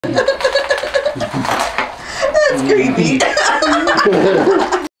That's creepy.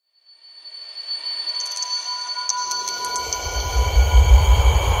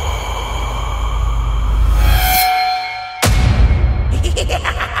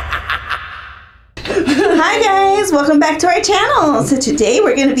 Hi guys, welcome back to our channel. So today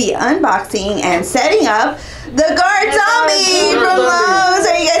we're going to be unboxing and setting up the guard zombie from Lowe's.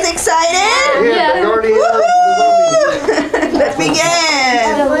 Are you guys excited? Yeah. Woohoo! Let's begin.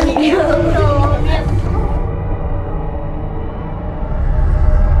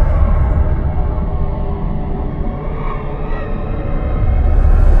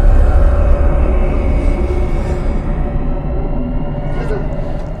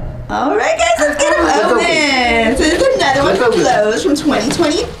 Alright guys, let's get them open. So this is another one from Lowe's from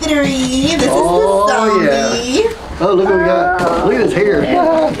 2023. This is the zombie. Yeah. Oh, look what we got. Look at his hair.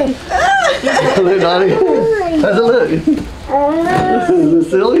 Look, Donnie. How's it look? Is it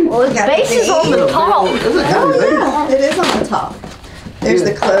silly? Well, his base is on the top. Oh yeah, it is on the top. There's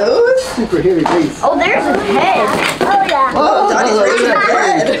the clothes. Super heavy face. Oh, there's his head. Oh yeah. Oh, Donnie's raising his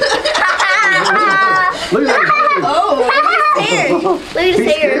head. Look at that. Oh, look at his hair. Look at his He's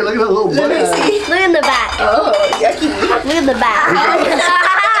hair. scared. Look at that little Let butt. me see. Look in the back. Oh, yucky. Look in the back.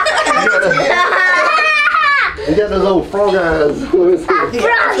 He got those little frog eyes. Yeah, let's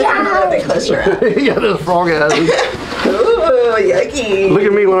get a little bit closer up. He got those frog eyes. Oh, yucky. Look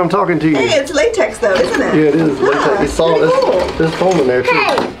at me when I'm talking to you. Hey, it's latex though, isn't it? Yeah, it is. He saw pretty cool. this foam in there too.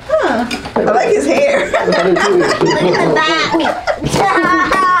 Huh. I like his hair. I do too. Look in the back.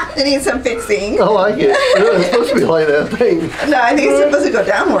 It needs some fixing. I like it. It's supposed to be like that thing. No, I think it's supposed to go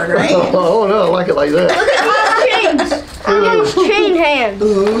downward, right? Oh no, I like it like that. Look at his chains. Look at his chain hands.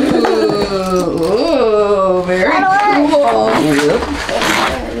 Ooh, very cool. Yep.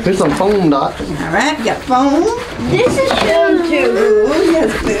 Here's some foam dots. Alright, we got foam. This is shown too. Ooh, he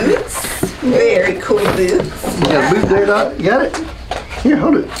has boots. Very cool boots. You got a boot there, Dot? You got it? Here,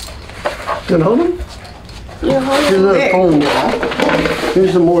 hold it. Can I hold them? Here's another Very foam.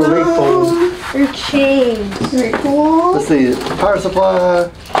 Here's some more leg foam. Your chains. Very cool. Let's see, power supply.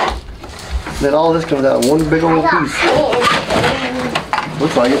 Then all this comes out in one big old piece.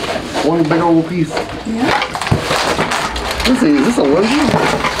 Looks like it. One big old piece. Yeah. Let's see, is this a lunge?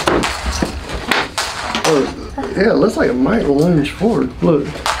 Oh, yeah, it looks like a micro lunge forward. Look.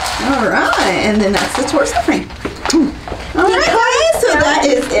 Alright, and then that's the torso frame. Alright guys, so that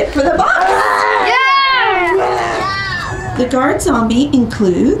is it for the box. Yeah. The guard zombie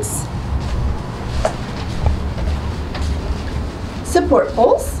includes support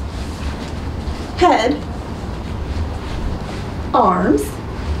poles, head, arms,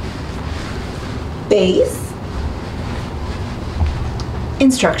 base,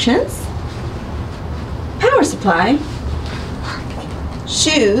 instructions, power supply,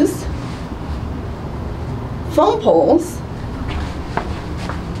 shoes, foam poles,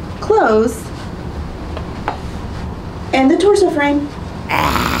 clothes, and the torso frame.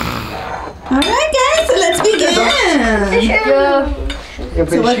 Alright guys, so let's begin.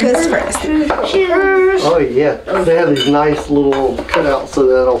 So what goes first? Oh yeah, they have these nice little cutouts so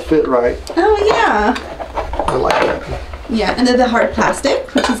that it'll fit right. Oh yeah. I like that. Yeah, and then the hard plastic,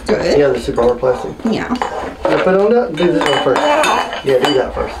 which is good. Yeah, the super hard plastic. Yeah. Yeah, put on that. Do this one first. Yeah, do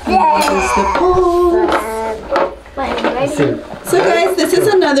that first. Here's the poles. Let's see. So guys, this is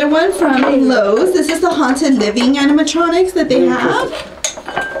another one from Lowe's. This is the Haunted Living animatronics that they have.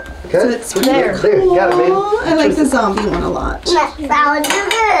 Okay. So it's there. pretty There, you got it, baby. cool. I like the zombie one a lot. Now do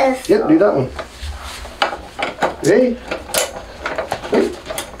this. Yep, do that one. Ready?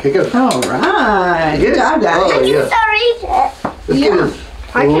 Okay, go. All right. Get Good it? job, guys. Oh, yeah. Sorry. Let's Yeah. get this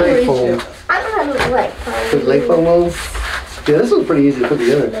I can leg reach foam. it. I don't have a leg. Put leg foam on. Yeah, this one's pretty easy to put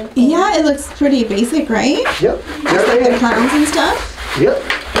together. Yeah, it looks pretty basic, right? Yep. Just like the clowns and stuff. Yep.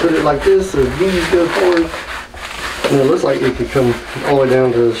 Put it like this, so these go forward. And it looks like it could come all the way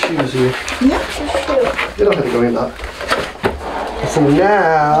down to the shoes here. Yeah. You don't have to go in that. So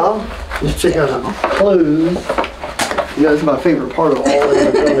now, let's check out the clothes. You know, it's my favorite part of all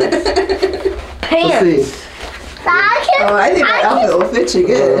animatronics. Let's Pants. see. Oh, I think that outfit will fit you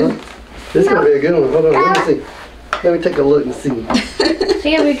good. This is going to be a good one. Hold on, let me see. Let me take a look and see.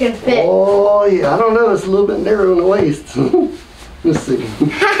 See if we can fit. Oh, yeah, I don't know. It's a little bit narrow in the waist. Let's see.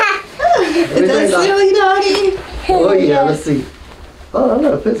 Is that silly, Dottie? Oh, yeah, let's see. Oh, I don't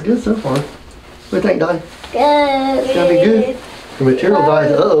know. It fits good so far. What do you think, Dottie? Good. It's going to be good. The material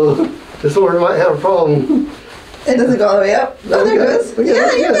dies. Uh-oh. This one might have a problem. It doesn't go all the way up. Oh, there it goes.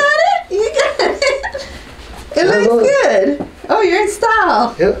 Yeah, you got it. You got it. It looks good. Oh, you're in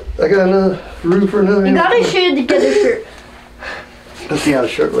style. Yep, I got another roof for another. You gotta shoot the other shirt. Let's see how the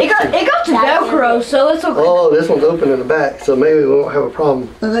shirt looks. It got Velcro, so it's okay. Oh, this one's open in the back, so maybe we won't have a problem.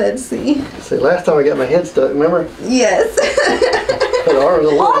 Let's see. See, last time I got my head stuck, remember? Yes. The arms a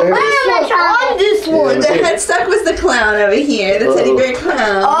little there. On this one. The head stuck was the clown over here, the teddy bear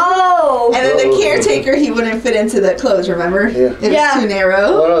clown. Oh. And then the caretaker, he wouldn't fit into the clothes, remember? Yeah. It was too narrow.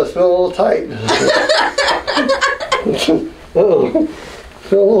 Oh no, it's feeling a little tight. Uh-oh.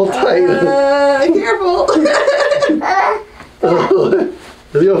 Feel a little tight. Careful.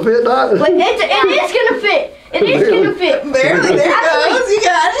 Is it gonna fit, Dot? Wait, it is gonna fit. It is gonna fit. Barely. There it goes. You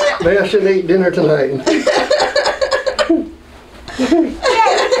got it. Maybe I shouldn't eat dinner tonight.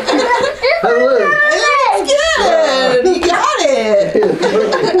 Have a look. It's good. You got it.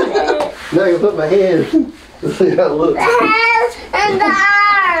 Now I can put my hand. Let's see how it looks. The hands and the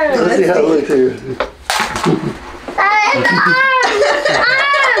arms. Let's see how it looks here. And the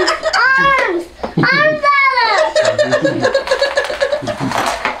arms.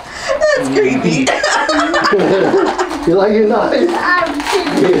 That's creepy. You like your knife?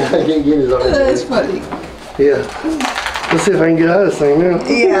 Yeah, I can't get his arm. That's funny. Yeah. Let's see if I can get out of this thing now.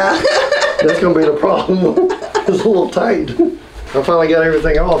 Yeah. That's gonna be the problem. It's a little tight. I finally got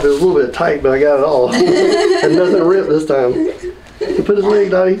everything off. It was a little bit tight, but I got it off. And nothing ripped this time. You put his leg,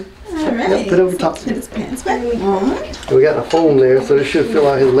 Dottie. All right. Yep, put it over top. Put his pants back on. We got the foam there, so it should fill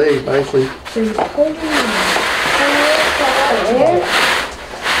out his leg nicely.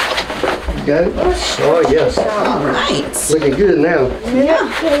 Got it? Oh, yes. All right. Looking good now.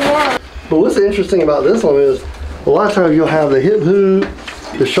 Yeah. But what's interesting about this one is a lot of times you'll have the hip hoop,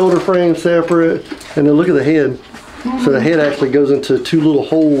 the shoulder frame separate, and then look at the head. So the head actually goes into two little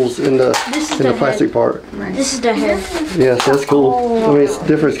holes in the plastic part. This is the head. Yes, that's cool. I mean, it's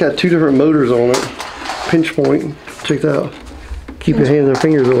different. It's got two different motors on it. Pinch point. Check that out. Keep your hands and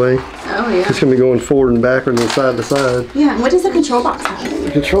fingers away. Oh, yeah. It's going to be going forward and backward and side to side. Yeah. What does the control box have? The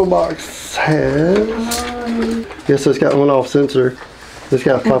control box has... Yes, so it's got one-off sensor. It's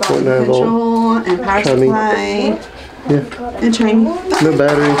got a 5.9 volt. Control and power supply. Yeah. And training. No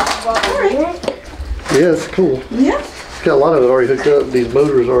battery. All right. Yeah, it's cool. Yeah. It's got a lot of it already hooked up. These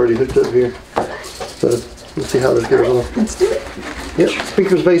motors are already hooked up here. So let's see how this goes on. Let's do it. Yep,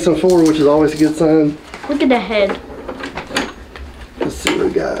 speakers facing forward, which is always a good sign. Look at the head. Let's see what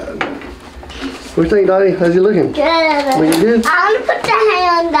we got. What do you think, Dottie? How's he looking? Good. Looking good? I'm gonna put the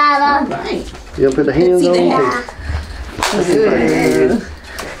hand on. Right. You gonna put the hands see on? the Okay. hands. Let's see if I can-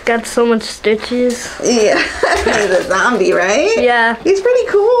 Got so much stitches. Yeah. He's a zombie, right? Yeah. He's pretty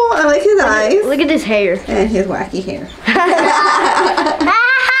cool. I like his eyes. Look at his hair. And his wacky hair.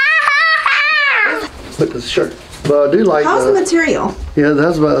 Look at this shirt. But I do like How's the material? yeah,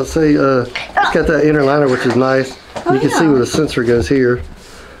 that's what I was about to say. It's got that inner liner, which is nice. You can see where the sensor goes here.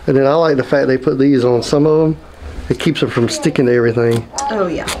 And then I like the fact they put these on some of them. It keeps them from sticking to everything. Oh,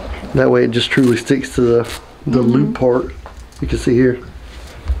 yeah. That way it just truly sticks to the loop part. You can see here.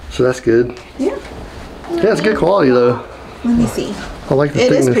 So that's good. Yeah. Yeah, it's good quality though. Let me see. I like the It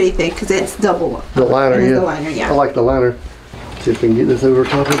thickness. is pretty thick because it's double. The liner, It is yeah. the liner, yeah. I like the liner. See if we can get this over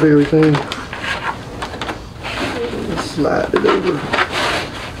top of everything. Slide it over.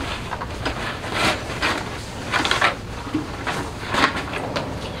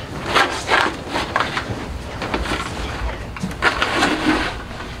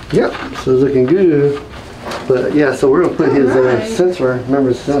 Yep, so it's looking good. But yeah, so we're gonna put his sensor. Remember,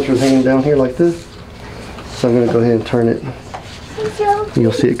 his sensor's hanging down here like this. So I'm gonna go ahead and turn it.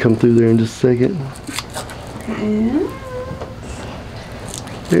 You'll see it come through there in just a second. And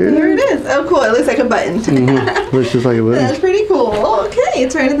There here it it is. Oh, cool. It looks like a button. is. Looks just like a button. That's pretty cool. Okay,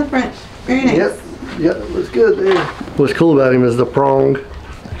 it's right in the front. Very nice. Yep, yep, looks good there. What's cool about him is the prong.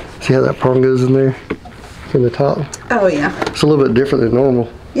 See how that prong goes in there? In the top? Oh, yeah. It's a little bit different than normal.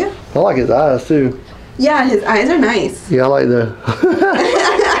 Yeah. I like his eyes too. Yeah, his eyes are nice. Yeah, I like the...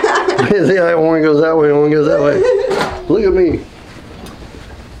 See how one goes that way, one goes that way. Look at me.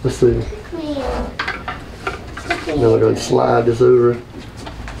 Let's see. Now we're going to slide this over.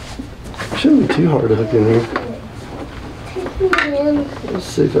 Shouldn't be too hard to hook in here. Let's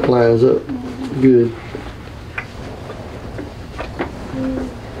see if it lines up good.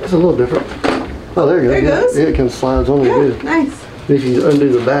 It's a little different. Oh, there you go. There it goes. Yeah, it can slide on Yeah, good. nice. If you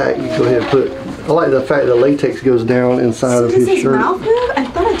undo the back, you go ahead and put... I like the fact that latex goes down inside So of does his his shirt. mouth move? I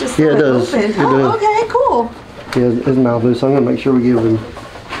thought I just saw Yeah, it it does. open. It Oh, does. okay, cool. Yeah, his mouth moves, so I'm going to make sure we give him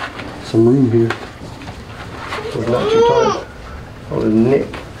some room here. So it's not too tight on his neck.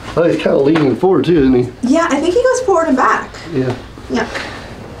 Oh, he's kind of leaning forward too, isn't he? Yeah, I think he goes forward and back. Yeah. Yeah.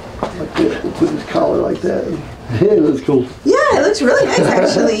 Like that. Put his collar like that. Yeah, that's cool. Yeah, it looks really nice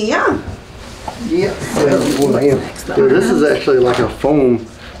actually. Yeah. Yeah, one of him. Yeah, this is actually like a foam.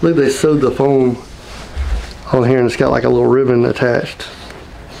 Look, they sewed the foam on here and it's got like a little ribbon attached.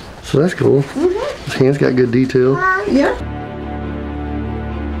 So that's cool. His hand's got good detail. Yeah.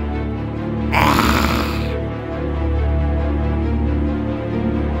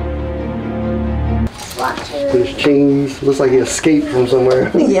 There's chains. Looks like he escaped from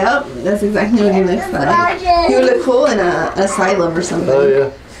somewhere. Yep, that's exactly what he looks like. He would look cool in an asylum or something. Oh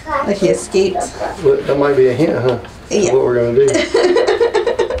yeah. Like he escaped. Well, that might be a hint, huh? Yeah. What we're gonna do.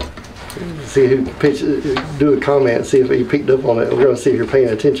 See who do a comment, see if he picked up on it. We're gonna see if you're paying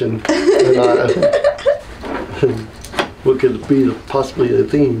attention or not. What could be possibly a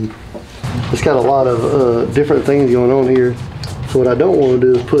theme? It's got a lot of different things going on here. So what I don't want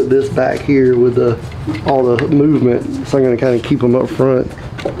to do is put this back here with all the movement. So I'm going to kind of keep them up front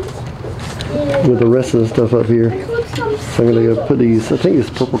with the rest of the stuff up here. So I'm going to go put these, I think it's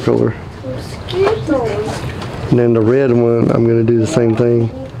purple color. And then the red one, I'm going to do the same thing.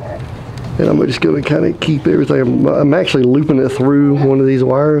 And I'm just going to kind of keep everything. I'm actually looping it through one of these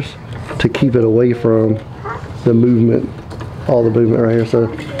wires to keep it away from the movement, all the movement right here. So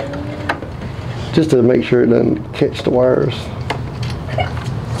just to make sure it doesn't catch the wires.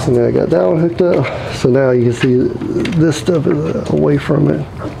 And then I got that one hooked up. So now you can see this stuff is away from it.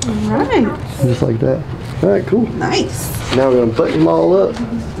 Alright. Just like that. Alright, cool. Nice. Now we're going to button them all up.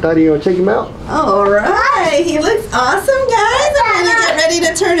 Daddy, you want to check him out? Alright. He looks awesome, guys. I'm going to get ready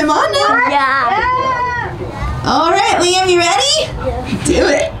to turn him on now. Yeah. Alright, Liam, you ready? Do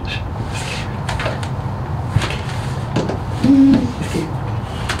it.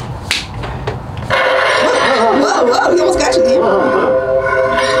 Whoa, whoa, he almost got you, Liam.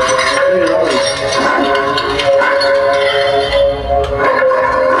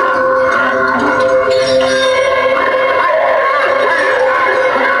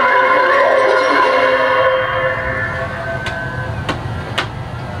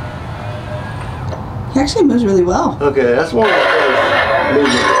 He actually moves really well. Okay, that's one of the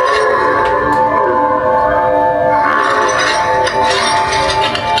movements.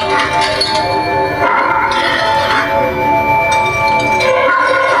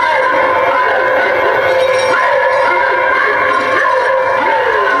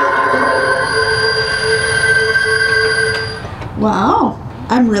 Wow.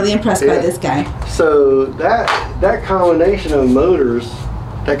 I'm really impressed by this guy. So that combination of motors,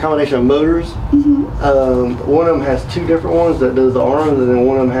 one of them has two different ones that does the arms, and then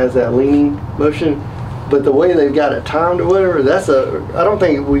one of them has that leaning motion. But the way they've got it timed or whatever, I don't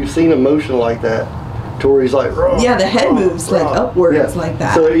think we've seen a motion like that, to where he's like, Yeah, the head moves like upwards like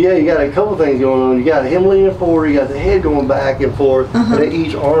that. So yeah, you got a couple things going on. You got him leaning forward, you got the head going back and forth, and then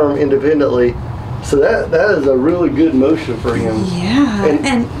each arm independently. So that is a really good motion for him. Yeah,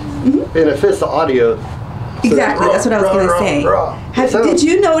 and it fits the audio. exactly, that's what I was going to say. Did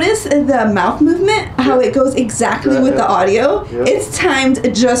you notice the mouth movement? How it goes exactly with the audio? Yeah. It's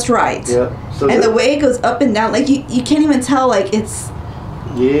timed just right. Yeah. So and the way it goes up and down, like you can't even tell like it's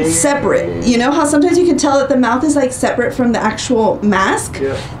separate. You know how sometimes you can tell that the mouth is like separate from the actual mask?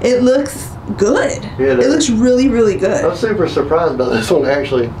 Yeah. It looks good. Yeah, it looks really, really good. I'm super surprised about this one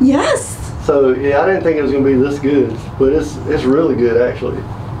actually. Yes. So yeah, I didn't think it was going to be this good, but it's really good actually.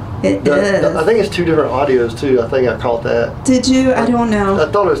 It is. I think it's two different audios too. I think I caught that. Did you? I don't know.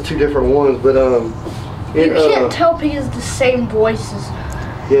 I thought it was two different ones, but You can't tell because the same voices.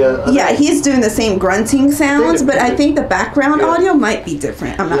 Yeah, he's doing the same grunting sounds, but I think the background audio might be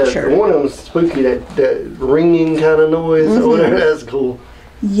different. I'm not sure. One of them's spooky, that ringing kind of noise or whatever. That's cool.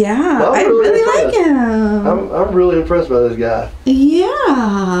 Yeah, I really like him. I'm really impressed by this guy.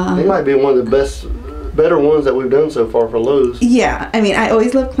 Yeah. He might be one of the better ones that we've done so far for Lowe's. Yeah, I mean, I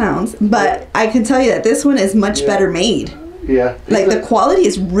always love clowns, but I can tell you that this one is much better made. Yeah. Like the quality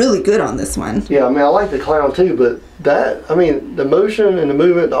is really good on this one. Yeah, I mean, I like the clown too, but the motion and the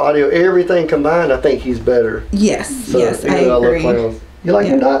movement, the audio, everything combined, I think he's better. Yes, So, yes, I love agree. clowns. You like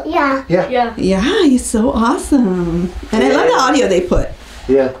him, Dot? Yeah. Yeah. Yeah, he's so awesome. And I love the audio they put.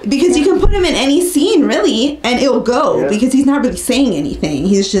 Yeah. Because you can put him in any scene, really, and it'll go because he's not really saying anything.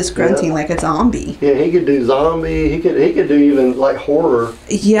 He's just grunting like a zombie. Yeah, he could do zombie. He could do even like horror.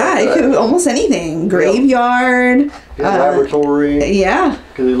 Yeah, it could almost anything. Graveyard. Laboratory. Yeah.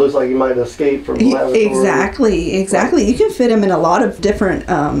 Because he looks like he might escape from the laboratory. Exactly. You can fit him in a lot of different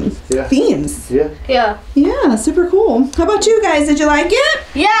themes. Yeah. Yeah, super cool. How about you guys? Did you like it?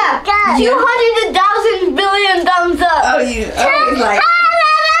 Yeah. 200,000 billion thumbs up. Oh, you always like.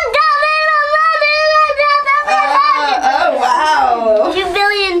 Oh, wow.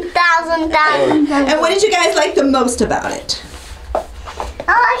 2,000,000,000. And what did you guys like the most about it?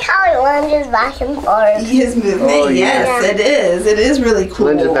 I like how it lunges back and forth. His movement, Oh, yeah. yes, it is. It is really cool.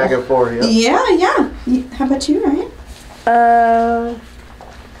 Lunges back and forth. Yep. Yeah. How about you, Ryan?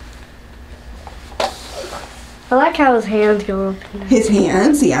 I like how his hands go up. His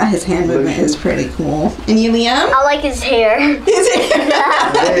hands, yeah, his hand movement is pretty cool. And you, Liam? I like his hair. His hair.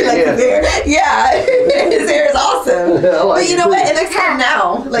 He likes his hair. Yeah, his hair is awesome. I like But you it know too. what? It looks good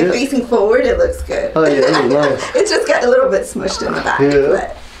now. Like Yeah. facing forward, it looks good. Oh yeah, that was nice. It's just got a little bit smushed in the back.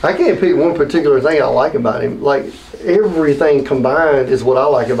 Yeah. I can't pick one particular thing I like about him. Like everything combined is what I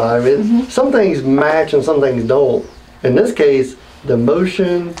like about him. Some things match and some things don't. In this case, the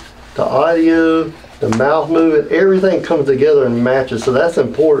motion, the audio, the mouth movement, everything comes together and matches. So that's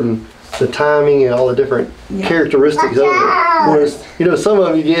important. The timing and all the different characteristics of it. Whereas, you know, some of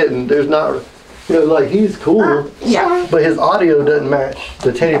them you get and there's not, you know, like he's cool, Yeah. but his audio doesn't match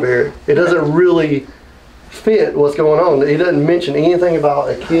the teddy bear. It doesn't really fit what's going on. He doesn't mention anything about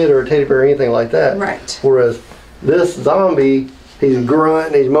a kid or a teddy bear or anything like that. Right. Whereas this zombie, he's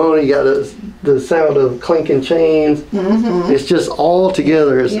grunting, he's moaning, you got the sound of clinking chains. It's just all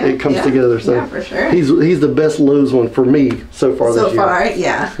together. It comes together. So yeah, for sure. he's the best Lowe's one for me so far this So year. far,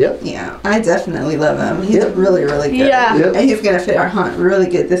 yeah. Yep. Yeah, I definitely love him. He's Yep. really, really good. Yeah. Yep. And he's going to fit our hunt really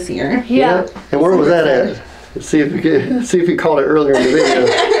good this year. Yeah. And where was Super that at? See if you caught it earlier in the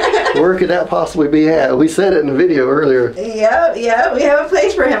video. Where could that possibly be at? We said it in the video earlier. Yep, we have a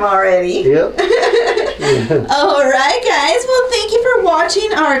place for him already. Yep. All right, guys. Well, thank you for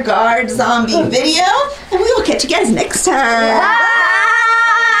watching our guard zombie video, and we will catch you guys next time. Yeah.